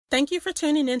Thank you for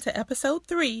tuning in to episode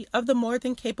 3 of the More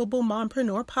Than Capable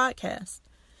Mompreneur podcast.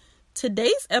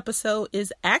 Today's episode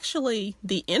is actually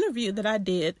the interview that I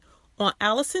did on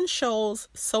Allison Scholl's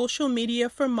Social Media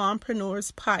for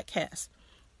Mompreneurs podcast.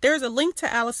 There's a link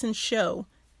to Allison's show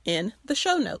in the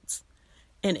show notes.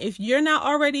 And if you're not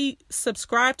already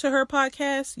subscribed to her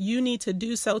podcast, you need to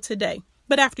do so today.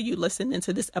 But after you listen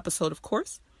into this episode, of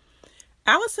course.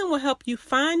 Allison will help you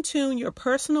fine-tune your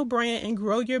personal brand and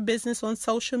grow your business on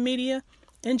social media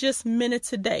in just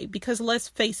minutes a day. Because let's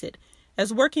face it,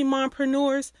 as working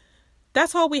mompreneurs,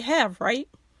 that's all we have, right?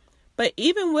 But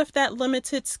even with that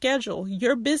limited schedule,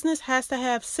 your business has to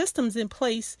have systems in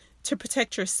place to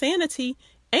protect your sanity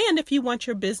and if you want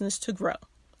your business to grow.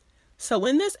 So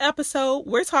in this episode,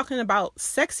 we're talking about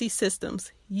sexy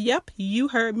systems. Yep, you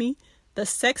heard me. The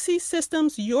sexy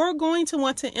systems you're going to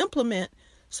want to implement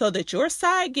so that your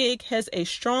side gig has a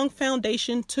strong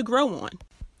foundation to grow on.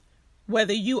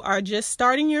 Whether you are just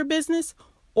starting your business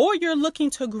or you're looking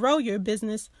to grow your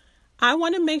business, I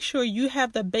want to make sure you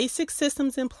have the basic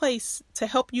systems in place to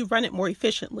help you run it more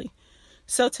efficiently.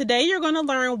 So today you're going to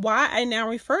learn why I now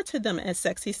refer to them as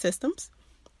sexy systems,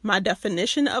 my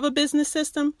definition of a business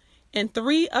system, and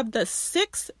 3 of the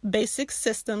 6 basic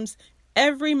systems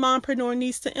every mompreneur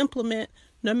needs to implement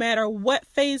no matter what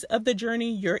phase of the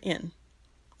journey you're in.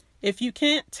 If you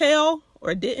can't tell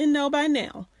or didn't know by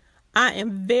now, I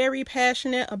am very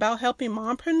passionate about helping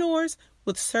mompreneurs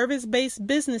with service-based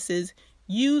businesses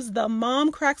use the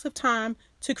mom cracks of time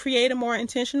to create a more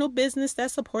intentional business that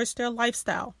supports their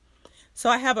lifestyle. So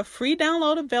I have a free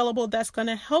download available that's going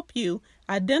to help you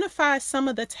identify some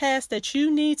of the tasks that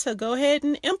you need to go ahead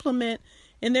and implement,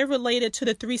 and they're related to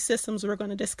the 3 systems we're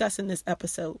going to discuss in this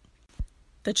episode.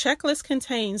 The checklist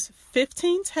contains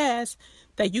 15 tasks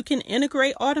that you can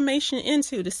integrate automation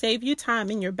into to save you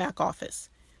time in your back office.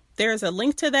 There is a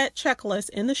link to that checklist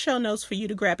in the show notes for you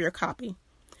to grab your copy.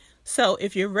 So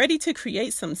if you're ready to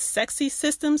create some sexy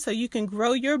systems so you can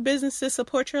grow your business to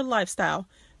support your lifestyle,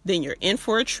 then you're in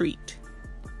for a treat.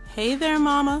 Hey there,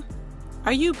 mama.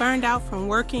 Are you burned out from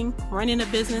working, running a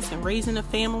business, and raising a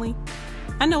family?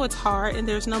 I know it's hard and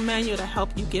there's no manual to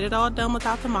help you get it all done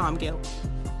without the mom guilt.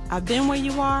 I've been where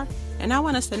you are, and I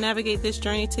want us to navigate this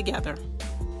journey together.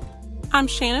 I'm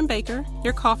Shannon Baker,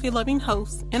 your coffee-loving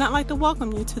host, and I'd like to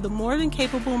welcome you to the More Than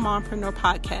Capable Mompreneur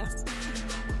podcast.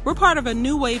 We're part of a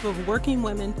new wave of working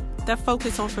women that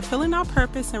focus on fulfilling our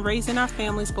purpose and raising our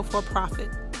families before profit.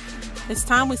 It's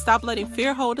time we stop letting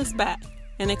fear hold us back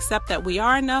and accept that we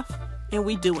are enough and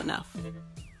we do enough.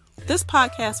 This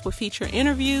podcast will feature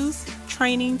interviews,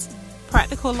 trainings,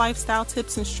 practical lifestyle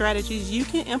tips and strategies you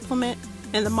can implement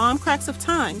in the mom cracks of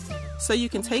time so you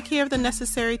can take care of the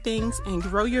necessary things and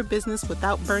grow your business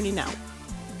without burning out.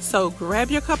 So grab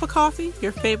your cup of coffee,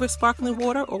 your favorite sparkling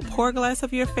water, or pour a glass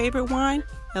of your favorite wine,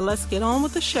 and let's get on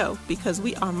with the show because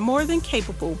we are more than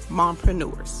capable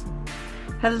mompreneurs.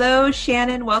 Hello,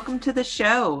 Shannon. Welcome to the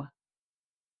show.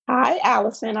 Hi,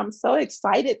 Allison. I'm so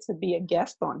excited to be a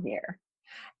guest on here.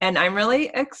 And I'm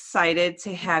really excited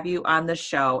to have you on the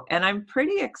show. And I'm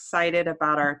pretty excited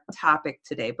about our topic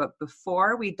today. But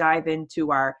before we dive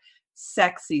into our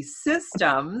sexy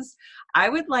systems, I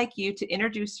would like you to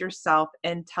introduce yourself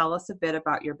and tell us a bit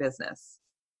about your business.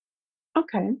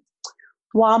 Okay.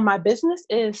 Well, my business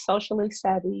is Socially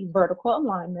Savvy Vertical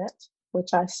Alignment,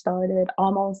 which I started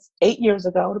almost 8 years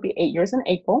ago. It'll be 8 years in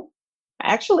April.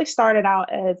 I actually started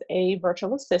out as a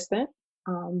virtual assistant,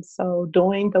 so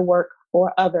doing the work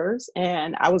for others.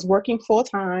 And I was working full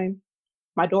time.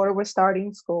 My daughter was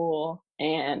starting school,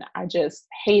 and I just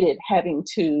hated having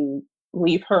to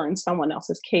leave her in someone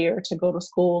else's care to go to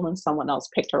school and someone else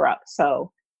picked her up. So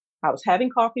I was having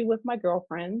coffee with my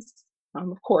girlfriends,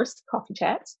 of course, coffee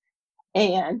chats.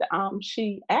 And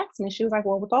she asked me, she was like,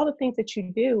 well, with all the things that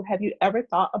you do, have you ever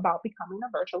thought about becoming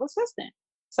a virtual assistant?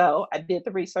 So I did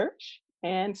the research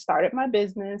and started my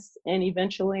business. And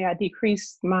eventually I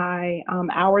decreased my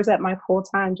hours at my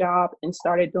full-time job and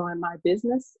started doing my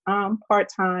business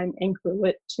part-time and grew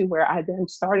it to where I then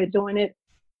started doing it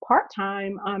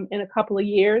part-time in a couple of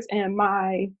years. And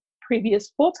my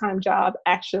previous full-time job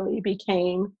actually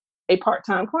became a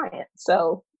part-time client.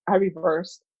 So I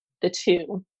reversed the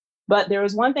 2. But there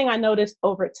was one thing I noticed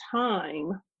over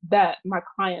time that my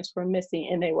clients were missing,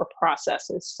 and they were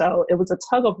processes. So it was a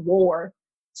tug of war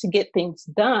to get things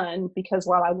done because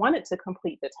while I wanted to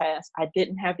complete the task, I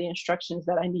didn't have the instructions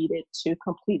that I needed to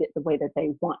complete it the way that they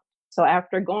want. So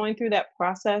after going through that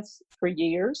process for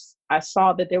years, I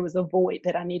saw that there was a void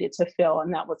that I needed to fill,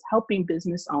 and that was helping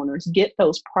business owners get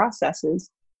those processes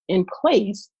in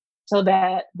place so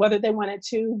that whether they wanted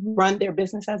to run their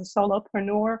business as a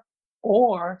solopreneur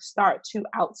or start to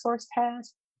outsource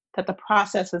tasks, that the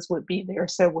processes would be there.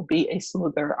 So it would be a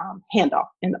smoother handoff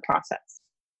in the process.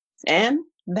 And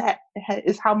that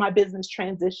is how my business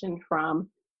transitioned from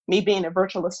me being a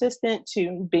virtual assistant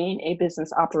to being a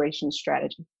business operations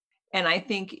strategy. And I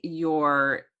think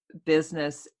your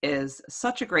business is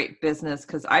such a great business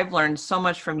because I've learned so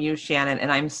much from you, Shannon,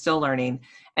 and I'm still learning.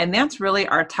 And that's really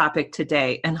our topic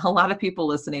today. And a lot of people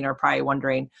listening are probably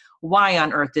wondering, why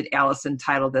on earth did Allison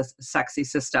title this Sexy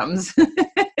Systems?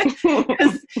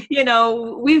 Because,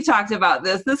 we've talked about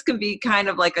this. This can be kind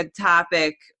of like a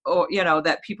topic, or,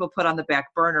 that people put on the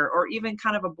back burner, or even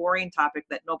kind of a boring topic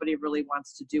that nobody really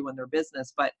wants to do in their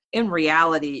business. But in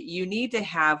reality, you need to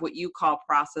have what you call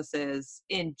processes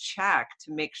in check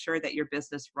to make sure that your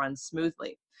business runs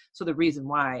smoothly. So the reason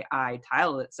why I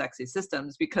title it Sexy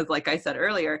Systems, because like I said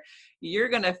earlier, you're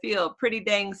going to feel pretty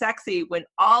dang sexy when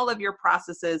all of your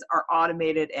processes are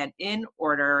automated and in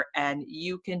order, and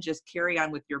you can just carry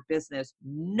on with your business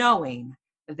knowing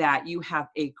that you have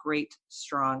a great,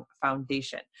 strong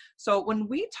foundation. So when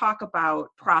we talk about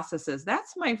processes,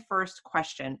 that's my first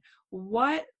question.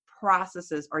 What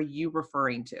processes are you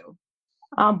referring to?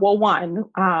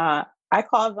 I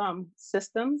call them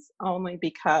systems only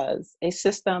because a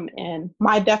system, in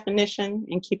my definition,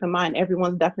 and keep in mind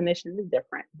everyone's definition is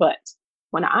different, but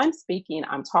when I'm speaking,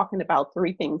 I'm talking about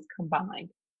three things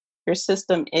combined. Your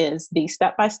system is the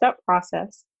step-by-step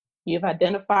process. You've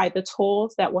identified the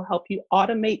tools that will help you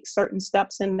automate certain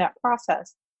steps in that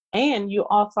process. And you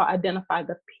also identify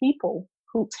the people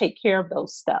who take care of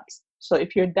those steps. So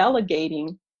if you're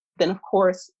delegating, then of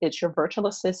course it's your virtual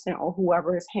assistant or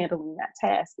whoever is handling that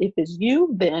task. If it's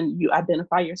you, then you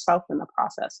identify yourself in the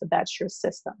process. So that's your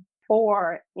system.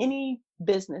 For any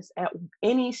business at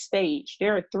any stage,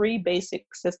 there are three basic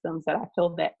systems that I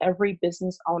feel that every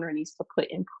business owner needs to put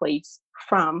in place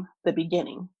from the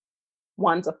beginning.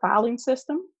 One's a filing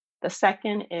system. The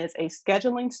second is a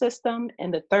scheduling system.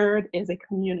 And the third is a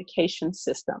communication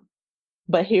system.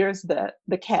 But here's the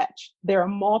catch. There are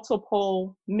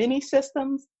multiple mini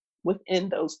systems within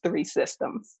those three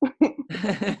systems.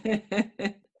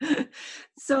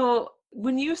 So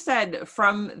when you said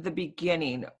from the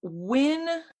beginning,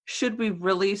 when should we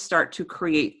really start to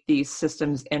create these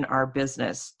systems in our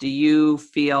business? Do you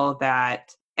feel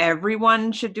that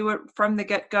everyone should do it from the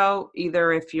get-go,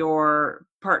 either if you're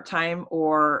part-time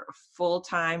or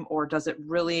full-time, or does it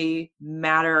really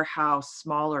matter how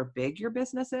small or big your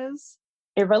business is?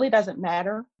 It really doesn't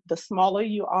matter. The smaller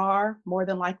you are, more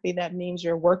than likely that means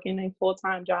you're working a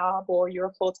full-time job or you're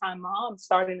a full-time mom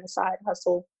starting a side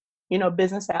hustle,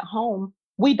 business at home.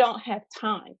 We don't have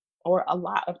time, or a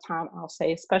lot of time, I'll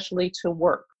say, especially to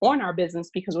work on our business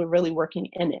because we're really working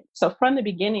in it. So from the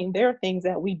beginning, there are things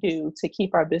that we do to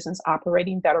keep our business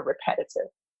operating that are repetitive.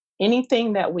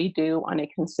 Anything that we do on a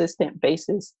consistent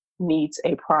basis needs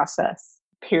a process,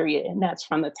 period. And that's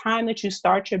from the time that you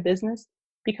start your business.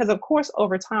 Because of course,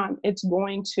 over time, it's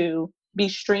going to be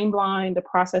streamlined. The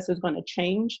process is going to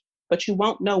change, but you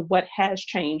won't know what has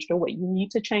changed or what you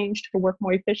need to change to work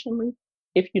more efficiently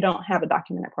if you don't have a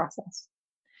documented process.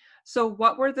 So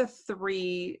what were the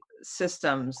three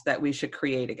systems that we should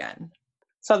create again?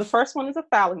 So the first one is a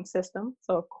filing system.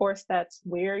 So of course, that's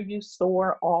where you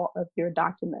store all of your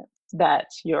documents.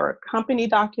 That's your company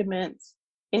documents,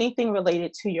 anything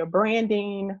related to your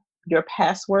branding, your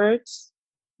passwords.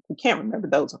 You can't remember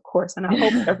those, of course. And I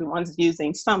hope everyone's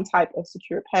using some type of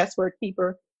secure password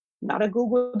keeper, not a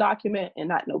Google document and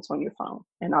not notes on your phone.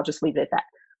 And I'll just leave it at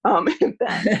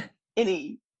that.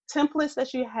 Any templates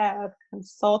that you have,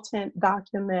 consultant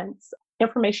documents,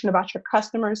 information about your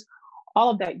customers, all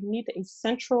of that. You need a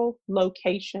central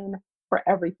location for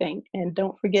everything. And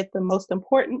don't forget the most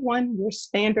important one, your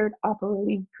standard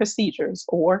operating procedures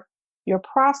or your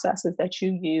processes that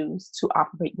you use to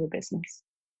operate your business.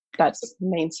 That's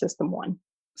main system one.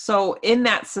 So in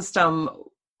that system,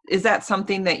 is that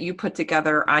something that you put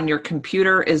together on your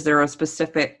computer? Is there a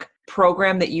specific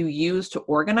program that you use to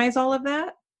organize all of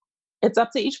that? It's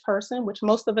up to each person, which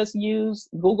most of us use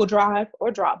Google Drive or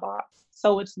Dropbox.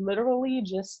 So it's literally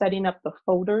just setting up the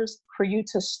folders for you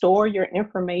to store your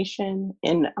information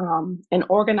in an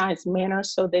organized manner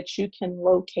so that you can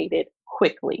locate it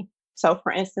quickly. So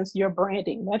for instance, your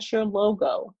branding, that's your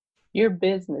logo, your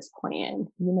business plan,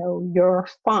 your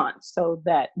font, so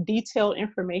that detailed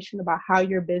information about how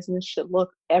your business should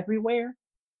look everywhere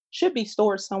should be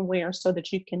stored somewhere so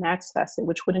that you can access it,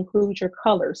 which would include your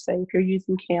colors. Say if you're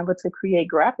using Canva to create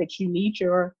graphics, you need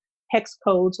your hex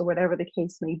codes or whatever the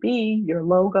case may be, your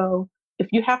logo. If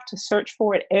you have to search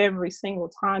for it every single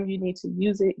time you need to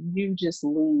use it, you just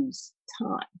lose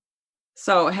time.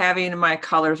 So having my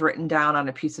colors written down on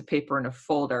a piece of paper in a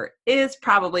folder is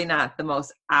probably not the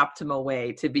most optimal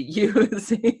way to be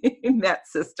using that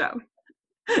system.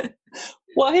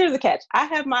 Well, here's the catch. I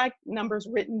have my numbers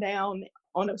written down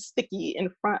on a sticky in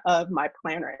front of my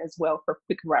planner as well for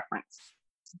quick reference.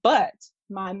 But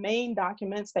my main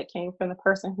documents that came from the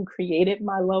person who created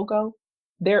my logo,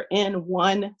 they're in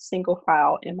one single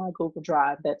file in my Google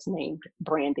Drive that's named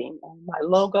branding. And my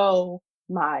logo,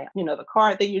 the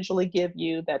card they usually give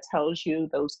you that tells you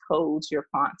those codes, your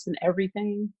fonts and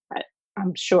everything.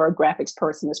 I'm sure a graphics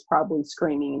person is probably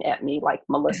screaming at me like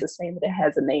Melissa's saying that it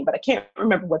has a name, but I can't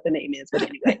remember what the name is. But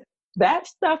anyway, that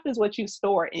stuff is what you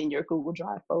store in your Google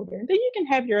Drive folder. And then you can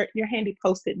have your handy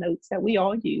Post-it notes that we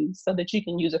all use so that you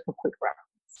can use it for quick reference.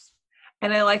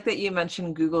 And I like that you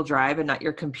mentioned Google Drive and not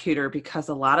your computer, because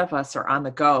a lot of us are on the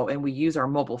go and we use our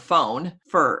mobile phone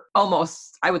for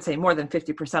almost, I would say, more than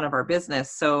 50% of our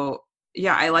business. So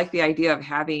yeah, I like the idea of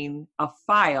having a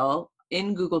file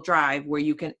in Google Drive where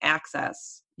you can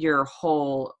access your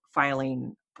whole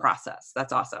filing process.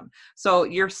 That's awesome. So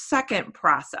your second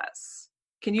process,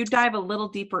 can you dive a little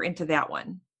deeper into that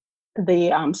one? The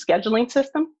scheduling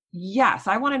system? Yes,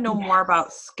 I want to know more about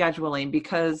scheduling,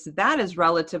 because that is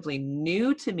relatively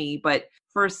new to me, but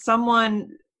for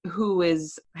someone who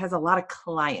has a lot of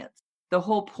clients, the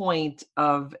whole point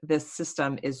of this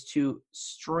system is to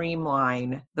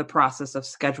streamline the process of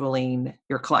scheduling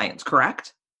your clients,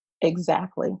 correct?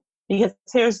 Exactly. Because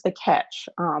here's the catch.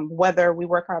 Whether we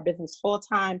work our business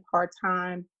full-time,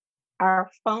 part-time,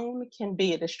 our phone can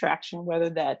be a distraction, whether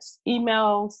that's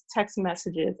emails, text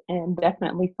messages, and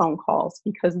definitely phone calls,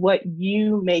 because what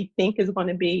you may think is going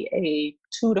to be a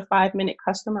 2 to 5 minute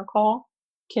customer call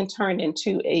can turn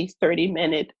into a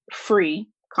 30-minute free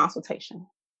consultation.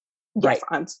 Yes, Right.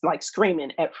 I'm like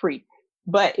screaming at free.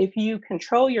 But if you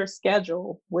control your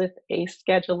schedule with a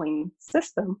scheduling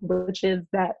system, which is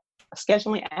that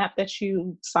scheduling app that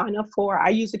you sign up for, I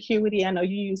use Acuity, I know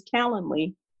you use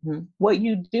Calendly. Mm-hmm. What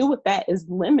you do with that is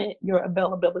limit your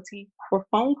availability for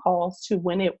phone calls to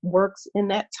when it works in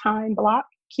that time block.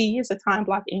 Key is a time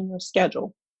block in your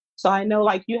schedule. So I know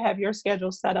like you have your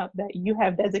schedule set up that you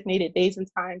have designated days and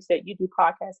times that you do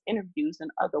podcast interviews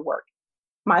and other work.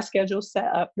 My schedule's set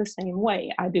up the same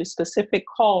way. I do specific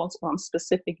calls on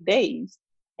specific days,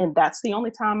 and that's the only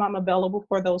time I'm available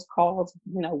for those calls,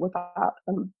 without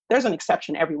there's an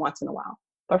exception every once in a while.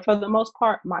 But for the most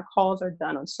part, my calls are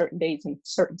done on certain days and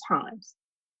certain times.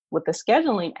 With the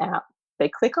scheduling app, they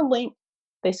click a link,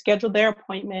 they schedule their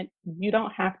appointment. You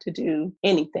don't have to do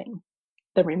anything.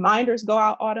 The reminders go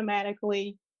out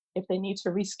automatically. If they need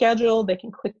to reschedule, they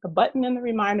can click the button in the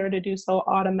reminder to do so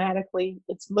automatically.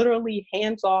 It's literally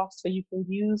hands off, so you can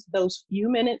use those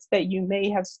few minutes that you may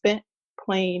have spent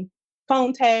playing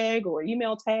phone tag or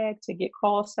email tag to get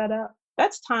calls set up.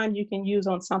 That's time you can use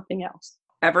on something else.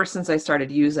 Ever since I started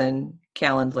using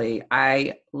Calendly,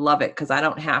 I love it because I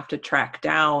don't have to track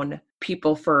down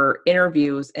people for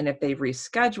interviews. And if they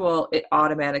reschedule, it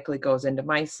automatically goes into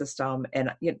my system. And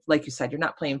like you said, you're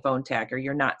not playing phone tag, or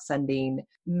you're not sending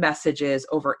messages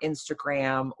over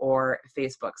Instagram or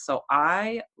Facebook. So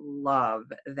I love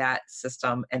that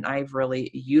system, and I've really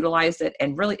utilized it,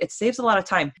 and really it saves a lot of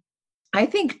time. I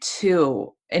think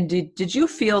too, and did you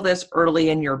feel this early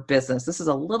in your business? This is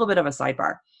a little bit of a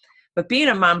sidebar. But being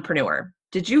a mompreneur,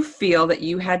 did you feel that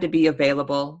you had to be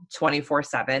available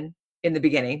 24/7 in the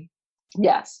beginning?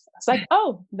 Yes. It's like,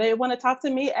 oh, they want to talk to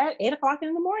me at 8:00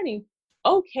 in the morning.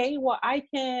 Okay, well, I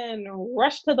can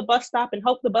rush to the bus stop and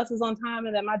hope the bus is on time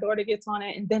and that my daughter gets on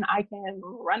it, and then I can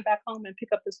run back home and pick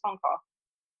up this phone call.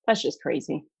 That's just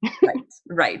crazy.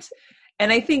 Right.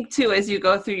 And I think too, as you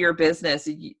go through your business,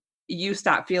 you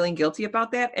stop feeling guilty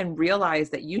about that and realize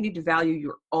that you need to value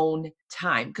your own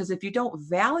time. Because if you don't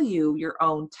value your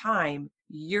own time,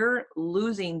 you're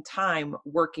losing time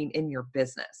working in your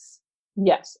business.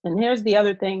 Yes. And here's the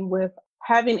other thing with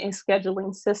having a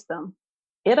scheduling system.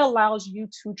 It allows you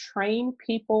to train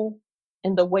people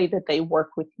in the way that they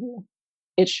work with you.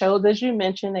 It shows, as you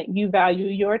mentioned, that you value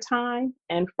your time,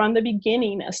 and from the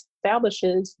beginning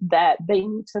establishes that they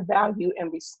need to value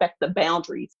and respect the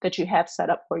boundaries that you have set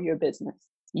up for your business.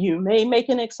 You may make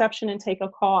an exception and take a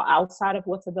call outside of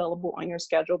what's available on your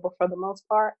schedule, but for the most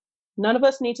part, none of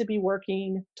us need to be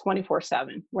working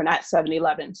 24/7. We're not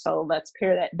 7-Eleven. So let's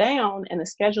pare that down, and the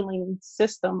scheduling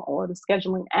system or the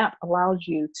scheduling app allows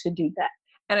you to do that.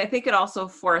 And I think it also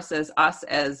forces us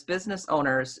as business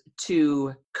owners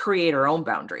to create our own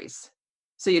boundaries.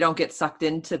 So you don't get sucked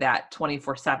into that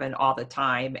 24/7 all the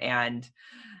time. And,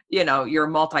 you're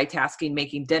multitasking,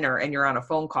 making dinner, and you're on a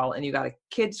phone call and you got a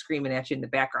kid screaming at you in the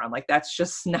background. Like, that's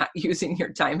just not using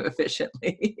your time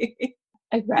efficiently.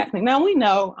 Exactly. Now we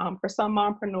know for some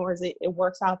mompreneurs, it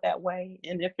works out that way.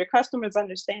 And if your customers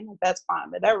understand that, that's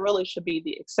fine. But that really should be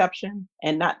the exception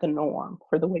and not the norm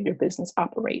for the way your business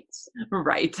operates.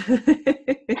 Right.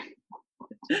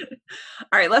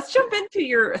 All right, let's jump into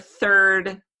your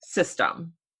third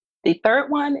system. The third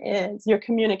one is your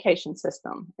communication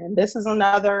system. And this is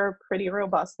another pretty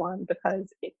robust one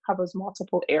because it covers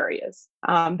multiple areas.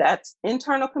 That's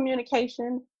internal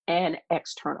communication and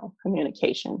external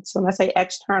communication. So when I say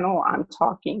external, I'm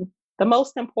talking the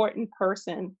most important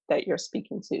person that you're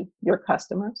speaking to, your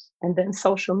customers, and then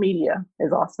social media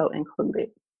is also included.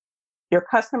 Your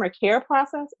customer care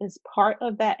process is part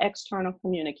of that external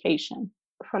communication.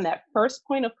 From that first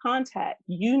point of contact,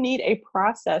 you need a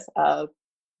process of,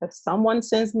 if someone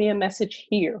sends me a message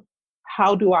here,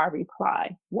 how do I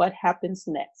reply? What happens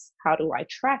next? How do I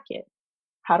track it?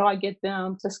 How do I get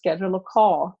them to schedule a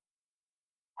call?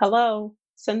 Hello,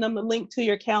 send them a link to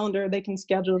your calendar. They can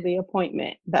schedule the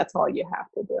appointment. That's all you have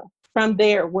to do. From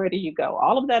there, where do you go?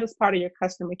 All of that is part of your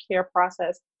customer care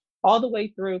process, all the way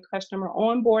through customer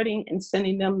onboarding and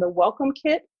sending them the welcome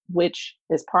kit, which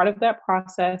is part of that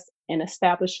process and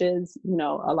establishes,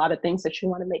 a lot of things that you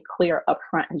want to make clear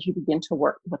upfront as you begin to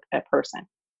work with that person.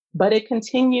 But it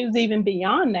continues even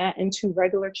beyond that into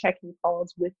regular check-in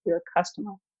calls with your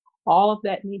customer. All of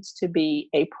that needs to be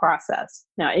a process.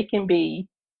 Now, it can be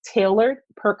tailored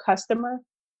per customer,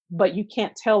 but you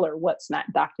can't tailor what's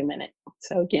not documented.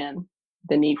 So again,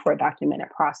 the need for a documented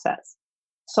process.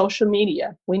 Social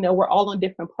media, we know we're all on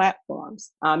different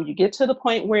platforms. You get to the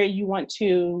point where you want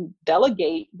to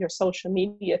delegate your social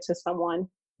media to someone.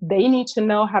 They need to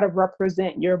know how to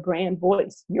represent your brand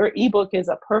voice. Your ebook is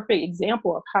a perfect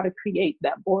example of how to create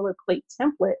that boilerplate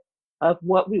template of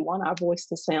what we want our voice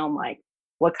to sound like.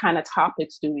 What kind of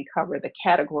topics do we cover? The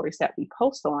categories that we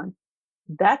post on.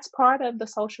 That's part of the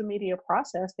social media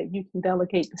process that you can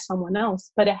delegate to someone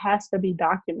else, but it has to be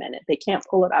documented. They can't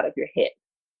pull it out of your head.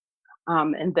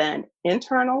 And then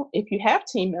internal, if you have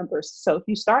team members. So if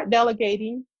you start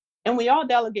delegating, and we all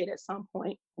delegate at some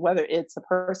point, whether it's a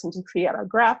person to create our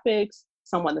graphics,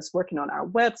 someone that's working on our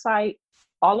website,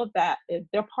 all of that,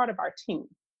 they're part of our team.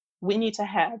 We need to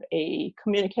have a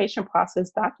communication process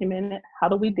documented. How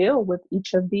do we deal with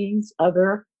each of these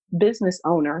other business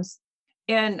owners?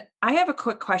 And I have a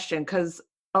quick question, because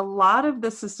a lot of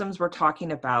the systems we're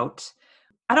talking about,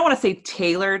 I don't want to say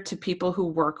tailored to people who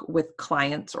work with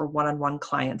clients or one-on-one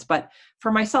clients, but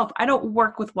for myself, I don't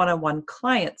work with one-on-one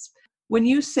clients. When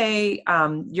you say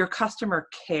your customer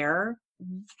care,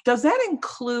 does that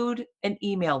include an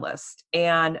email list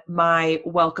and my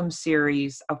welcome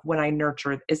series of when I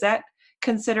nurture? Is that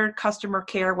considered customer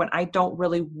care when I don't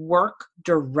really work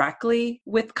directly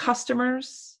with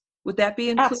customers? Would that be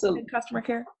included Absolutely. in customer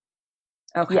care?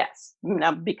 Okay. Yes.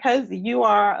 Now, because you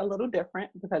are a little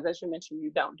different, because as you mentioned,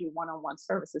 you don't do one-on-one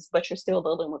services, but you're still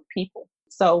dealing with people.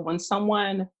 So when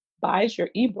someone buys your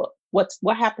ebook,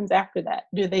 what happens after that?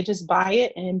 Do they just buy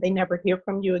it and they never hear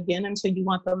from you again until you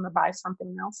want them to buy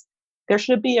something else? There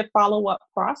should be a follow-up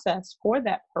process for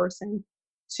that person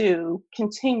to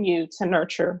continue to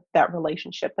nurture that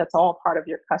relationship. That's all part of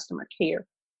your customer care.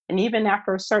 And even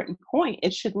after a certain point,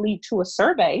 it should lead to a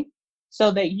survey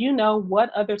so that you know what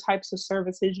other types of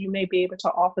services you may be able to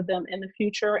offer them in the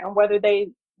future, and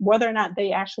whether or not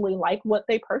they actually like what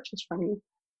they purchase from you.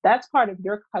 That's part of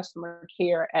your customer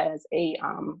care as a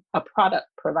product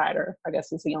provider, I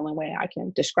guess is the only way I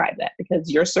can describe that,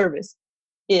 because your service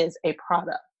is a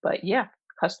product. But yeah,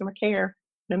 customer care,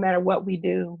 no matter what we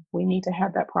do, we need to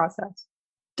have that process.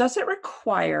 Does it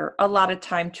require a lot of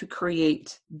time to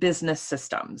create business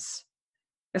systems?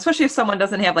 Especially if someone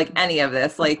doesn't have like any of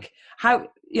this, like how,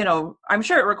 I'm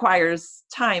sure it requires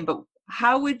time, but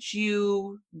how would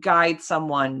you guide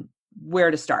someone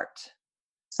where to start?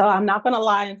 So I'm not going to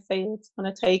lie and say it's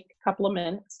going to take a couple of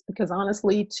minutes, because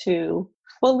honestly, to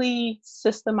fully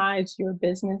systemize your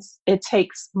business, it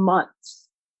takes months,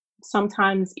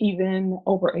 sometimes even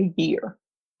over a year.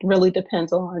 It really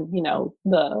depends on,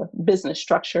 the business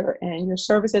structure and your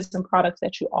services and products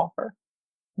that you offer.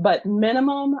 But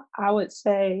minimum, I would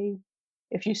say,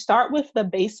 if you start with the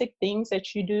basic things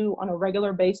that you do on a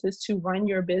regular basis to run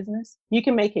your business, you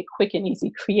can make it quick and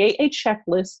easy. Create a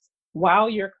checklist while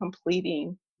you're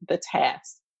completing the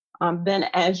task. Then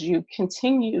as you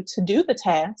continue to do the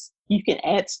task, you can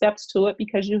add steps to it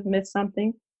because you've missed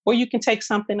something, or you can take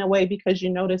something away because you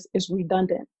notice it's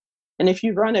redundant. And if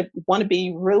you want to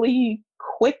be really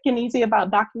quick and easy about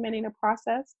documenting the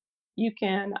process, you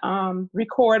can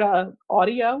record an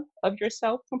audio of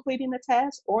yourself completing the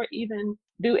task, or even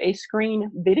do a screen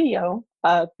video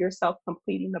of yourself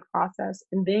completing the process.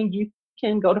 And then you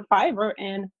can go to Fiverr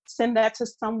and send that to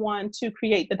someone to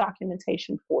create the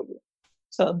documentation for you.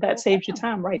 So that saves you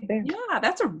time right there. Yeah,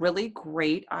 that's a really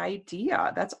great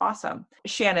idea. That's awesome.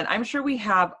 Shannon, I'm sure we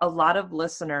have a lot of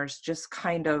listeners just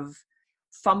kind of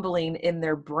fumbling in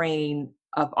their brain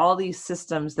of all these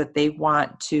systems that they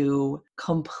want to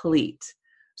complete.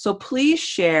 So please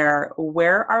share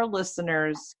where our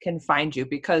listeners can find you,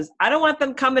 because I don't want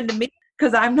them coming to me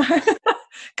because I'm not,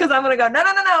 because I'm going to go,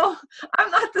 no,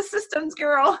 I'm not the systems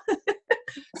girl.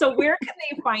 So where can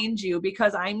they find you?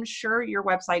 Because I'm sure your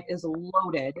website is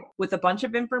loaded with a bunch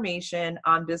of information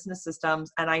on business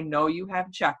systems. And I know you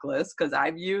have checklists because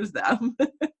I've used them.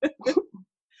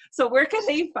 So where can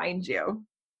they find you?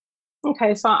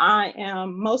 Okay, so I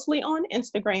am mostly on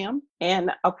Instagram, and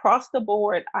across the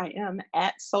board, I am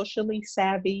at Socially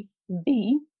Savvy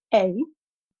VA.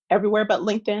 Everywhere but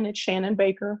LinkedIn, it's Shannon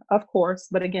Baker, of course.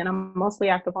 But again, I'm mostly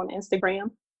active on Instagram.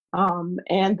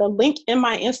 And the link in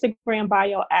my Instagram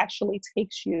bio actually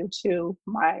takes you to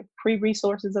my free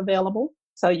resources available.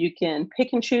 So you can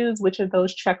pick and choose which of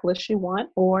those checklists you want.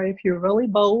 Or if you're really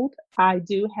bold, I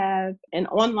do have an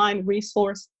online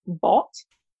resource vault,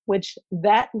 which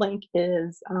that link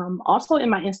is also in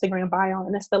my Instagram bio,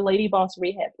 and it's the Lady Boss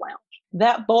Rehab Lounge.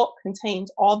 That vault contains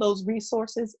all those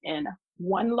resources in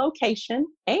one location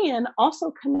and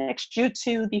also connects you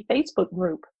to the Facebook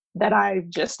group that I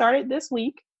just started this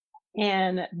week.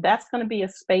 And that's going to be a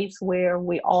space where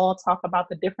we all talk about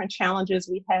the different challenges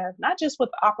we have, not just with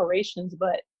operations,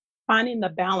 but finding the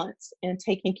balance and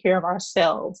taking care of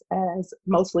ourselves as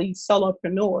mostly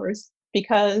solopreneurs,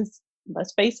 because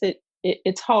let's face it,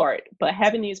 it's hard, but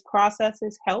having these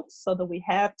processes helps so that we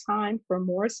have time for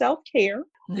more self-care,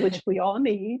 which we all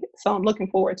need. So I'm looking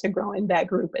forward to growing that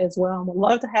group as well. I'd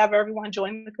love to have everyone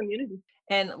join the community.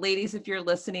 And ladies, if you're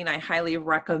listening, I highly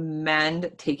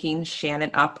recommend taking Shannon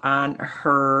up on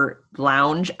her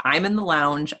lounge. I'm in the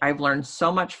lounge. I've learned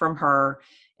so much from her.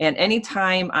 And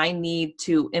anytime I need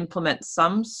to implement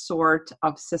some sort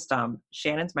of system,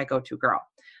 Shannon's my go-to girl.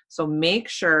 So make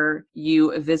sure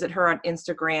you visit her on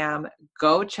Instagram,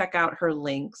 go check out her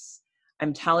links.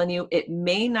 I'm telling you, it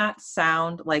may not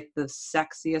sound like the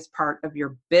sexiest part of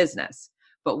your business,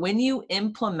 but when you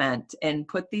implement and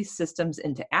put these systems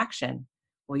into action,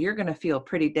 well, you're going to feel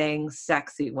pretty dang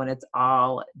sexy when it's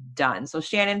all done. So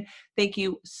Shannon, thank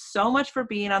you so much for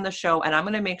being on the show. And I'm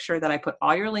going to make sure that I put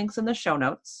all your links in the show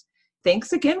notes.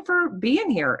 Thanks again for being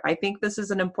here. I think this is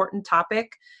an important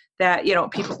topic that, you know,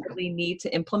 people really need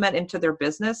to implement into their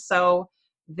business so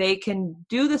they can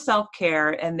do the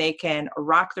self-care and they can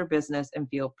rock their business and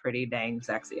feel pretty dang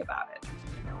sexy about it.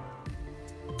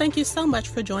 Thank you so much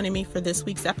for joining me for this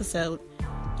week's episode.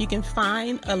 You can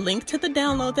find a link to the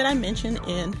download that I mentioned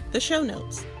in the show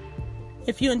notes.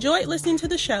 If you enjoyed listening to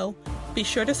the show, be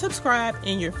sure to subscribe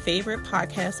in your favorite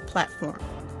podcast platform.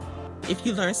 If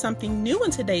you learned something new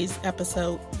in today's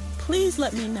episode, please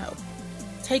let me know.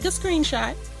 Take a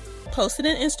screenshot, post it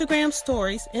in Instagram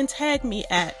stories, and tag me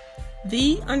at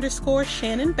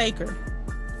 _Shannon Baker.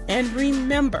 And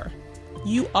remember,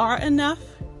 you are enough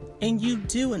and you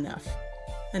do enough.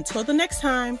 Until the next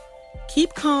time,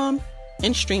 keep calm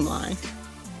and streamline.